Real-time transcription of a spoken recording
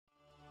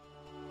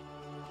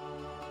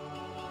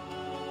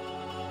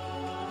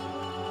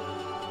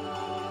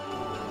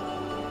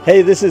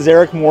Hey, this is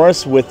Eric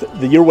Morris with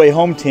the Your Way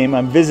Home team.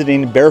 I'm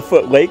visiting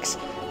Barefoot Lakes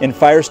in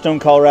Firestone,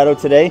 Colorado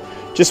today.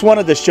 Just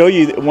wanted to show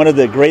you one of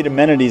the great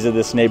amenities of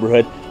this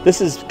neighborhood. This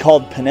is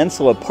called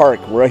Peninsula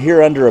Park. We're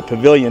here under a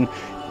pavilion,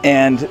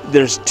 and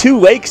there's 2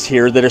 lakes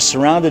here that are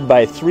surrounded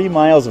by 3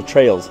 miles of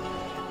trails.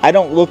 I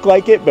don't look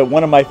like it, but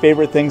one of my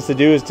favorite things to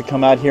do is to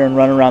come out here and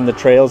run around the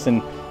trails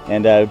and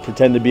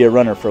pretend to be a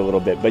runner for a little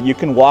bit. But you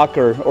can walk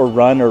or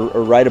run or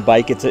ride a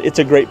bike. It's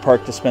a great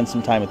park to spend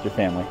some time with your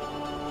family.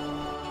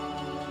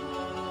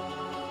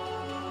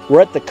 We're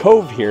at the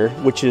Cove here,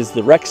 which is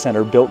the rec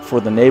center built for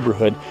the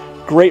neighborhood.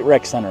 Great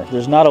rec center.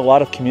 There's not a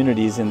lot of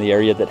communities in the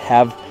area that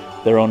have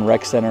their own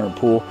rec center and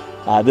pool.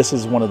 This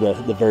is one of the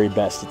very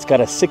best. It's got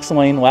a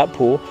 6-lane lap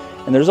pool,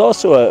 and there's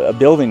also a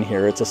building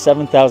here. It's a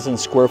 7,000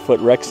 square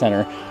foot rec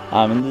center,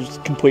 and it's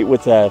complete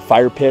with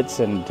fire pits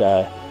and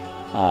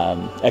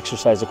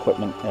exercise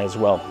equipment as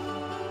well.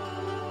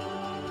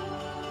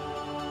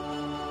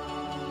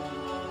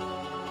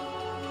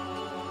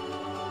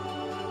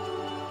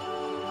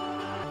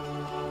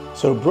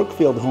 So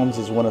Brookfield Homes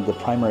is one of the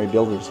primary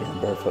builders here in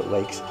Barefoot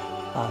Lakes,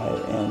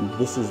 and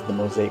this is the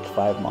Mosaic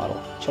 5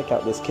 model. Check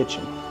out this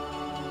kitchen.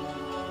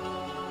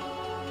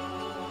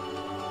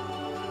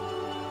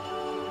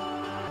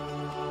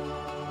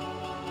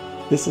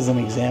 This is an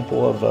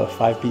example of a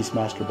 5-piece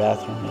master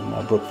bathroom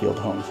in Brookfield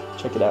Homes.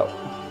 Check it out.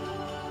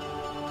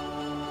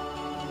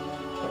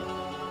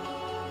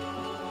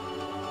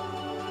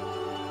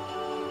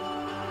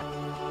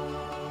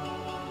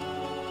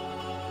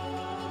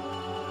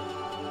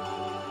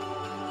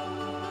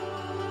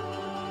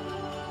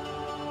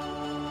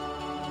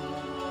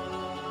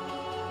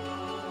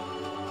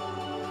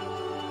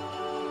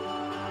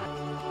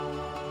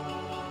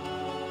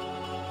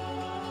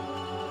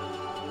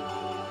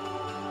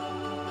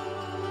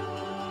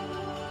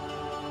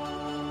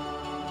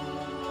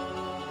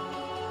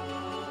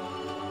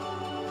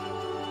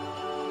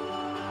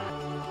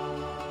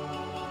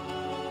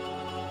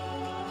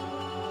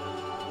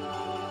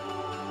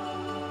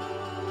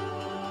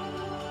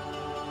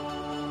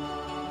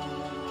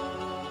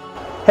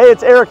 Hey,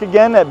 it's Eric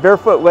again at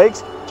Barefoot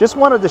Lakes. Just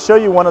wanted to show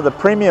you one of the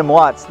premium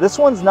lots. This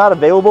one's not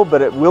available,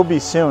 but it will be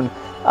soon.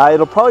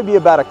 It'll probably be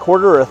about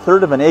 1/4 or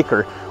 1/3 of an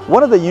acre.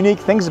 One of the unique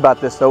things about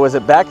this, though, is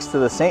it backs to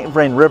the St.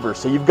 Vrain River.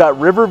 So you've got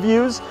river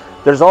views.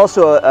 There's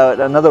also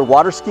another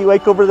water ski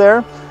lake over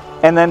there.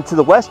 And then to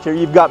the west here,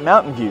 you've got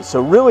mountain views.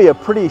 So really a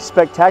pretty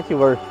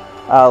spectacular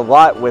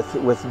lot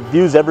with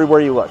views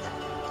everywhere you look.